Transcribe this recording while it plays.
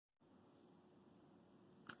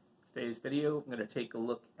Today's video, I'm going to take a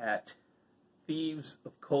look at Thieves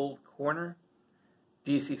of Cold Corner,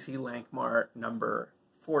 DCC Lankhmar number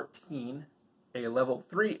 14, a level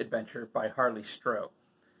 3 adventure by Harley Stroh. I'll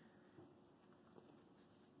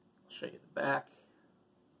show you the back.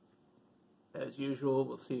 As usual,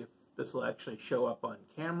 we'll see if this will actually show up on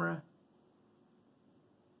camera.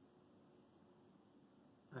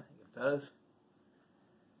 I think it does.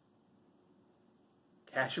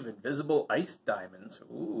 Cache of invisible ice diamonds.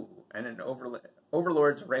 Ooh, and an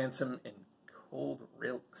overlord's ransom in cold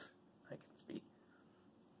rilks. I can speak.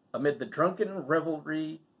 Amid the drunken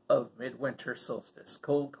revelry of midwinter solstice,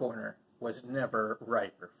 Cold Corner was never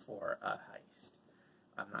riper for a heist.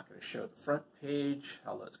 I'm not going to show the front page,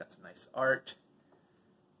 although it's got some nice art.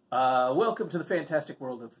 Welcome to the fantastic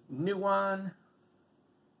world of Nuwan.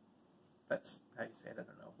 That's how you say it, I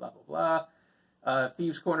don't know, blah, blah, blah.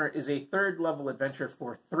 Thieves' Corner is a third-level adventure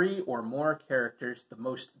for 3 or more characters. The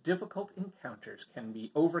most difficult encounters can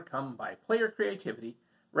be overcome by player creativity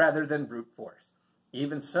rather than brute force.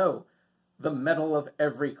 Even so, the mettle of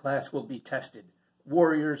every class will be tested.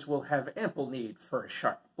 Warriors will have ample need for a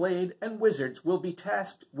sharp blade, and wizards will be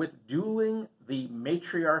tasked with dueling the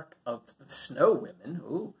matriarch of the Snow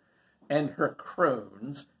Women, and her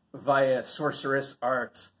crones via sorceress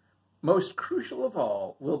arts. Most crucial of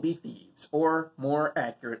all will be thieves, or more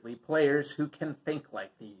accurately, players who can think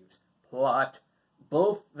like thieves, plot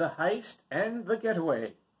both the heist and the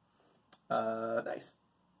getaway. Nice.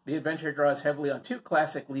 The adventure draws heavily on 2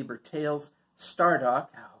 classic Liber tales, Stardock,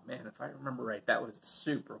 oh man, if I remember right, that was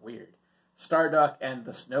super weird, Stardock and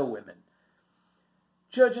the Snow Women.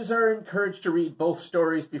 Judges are encouraged to read both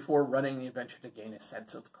stories before running the adventure to gain a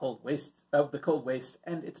sense of the Cold Waste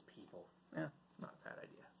and its people. Yeah, not a bad idea.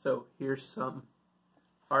 So here's some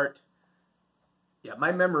art. Yeah,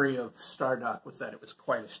 my memory of Stardock was that it was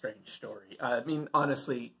quite a strange story. I mean,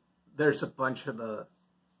 honestly, there's a bunch of the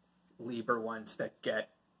Liber ones that get,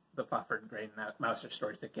 the Fafhrd and Grain Mouser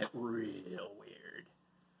stories that get real weird.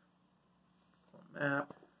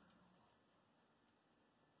 Map.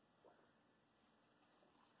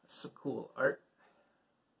 That's some cool art.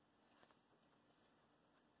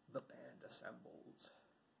 The band assembles.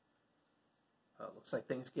 Looks like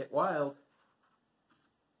things get wild.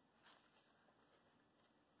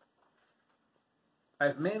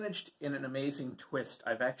 I've managed, in an amazing twist,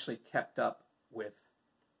 I've actually kept up with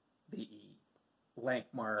the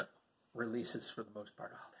Lankhmar releases for the most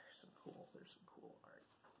part. Oh, there's some cool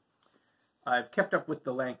art. I've kept up with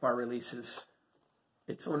the Lankhmar releases.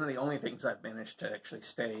 It's one of the only things I've managed to actually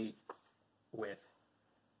stay with.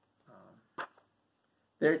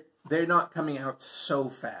 They're not coming out so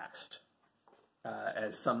fast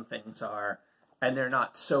as some things are, and they're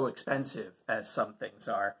not so expensive as some things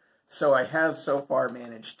are. So I have so far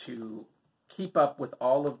managed to keep up with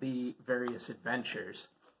all of the various adventures,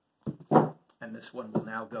 and this one will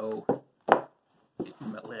now go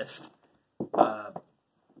in the list. I'm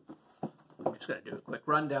just going to do a quick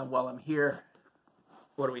rundown while I'm here.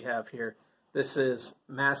 What do we have here? This is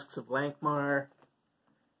Masks of Lankhmar,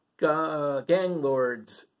 Gang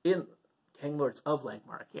Lords of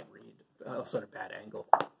Lankhmar. I can't read. Also at a bad angle.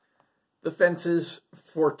 The Fences,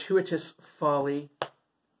 Fortuitous Folly,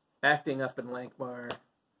 Acting Up in Lankhmar,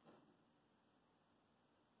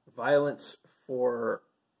 Violence for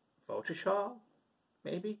Votishaw,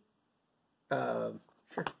 maybe? Sure.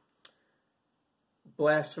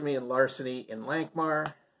 Blasphemy and Larceny in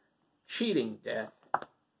Lankhmar, Cheating Death,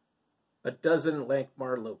 A Dozen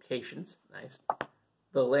Lankhmar Locations, nice.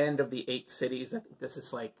 The Land of the 8 Cities, I think this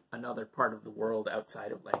is like another part of the world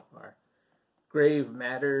outside of Lankhmar. Grave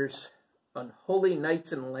Matters, Unholy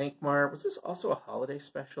Nights in Lankhmar. Was this also a holiday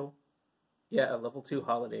special? Yeah, a level 2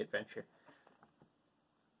 holiday adventure.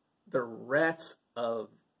 The Rats of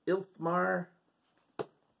Ilthmar.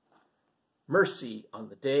 Mercy on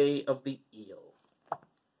the Day of the Eel.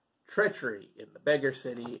 Treachery in the Beggar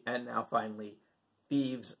City. And now finally,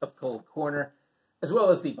 Thieves of Cold Corner. As well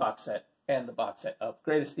as the box set. And the box set of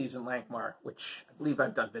Greatest Thieves in Lankhmar, which I believe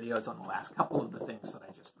I've done videos on the last couple of the things that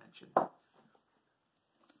I just mentioned.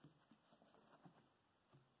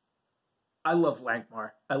 I love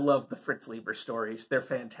Lankhmar. I love the Fritz Leiber stories. They're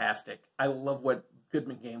fantastic. I love what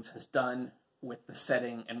Goodman Games has done with the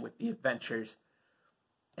setting and with the adventures.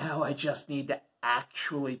 Now I just need to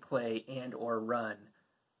actually play and or run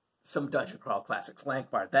some Dungeon Crawl Classics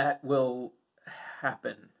Lankhmar. That will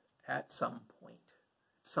happen at some point.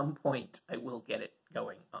 At some point I will get it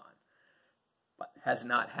going on. But has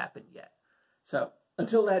not happened yet. So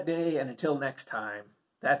until that day and until next time,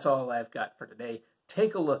 that's all I've got for today.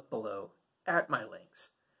 Take a look below at my links.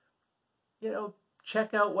 You know,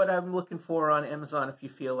 check out what I'm looking for on Amazon if you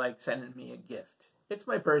feel like sending me a gift. It's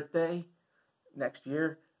my birthday next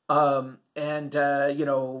year. You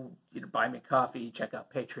know, buy me coffee, check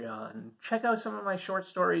out Patreon, check out some of my short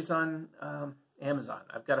stories on Amazon.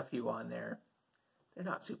 I've got a few on there. They're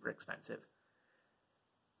not super expensive.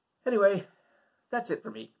 Anyway, that's it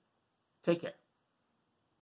for me. Take care.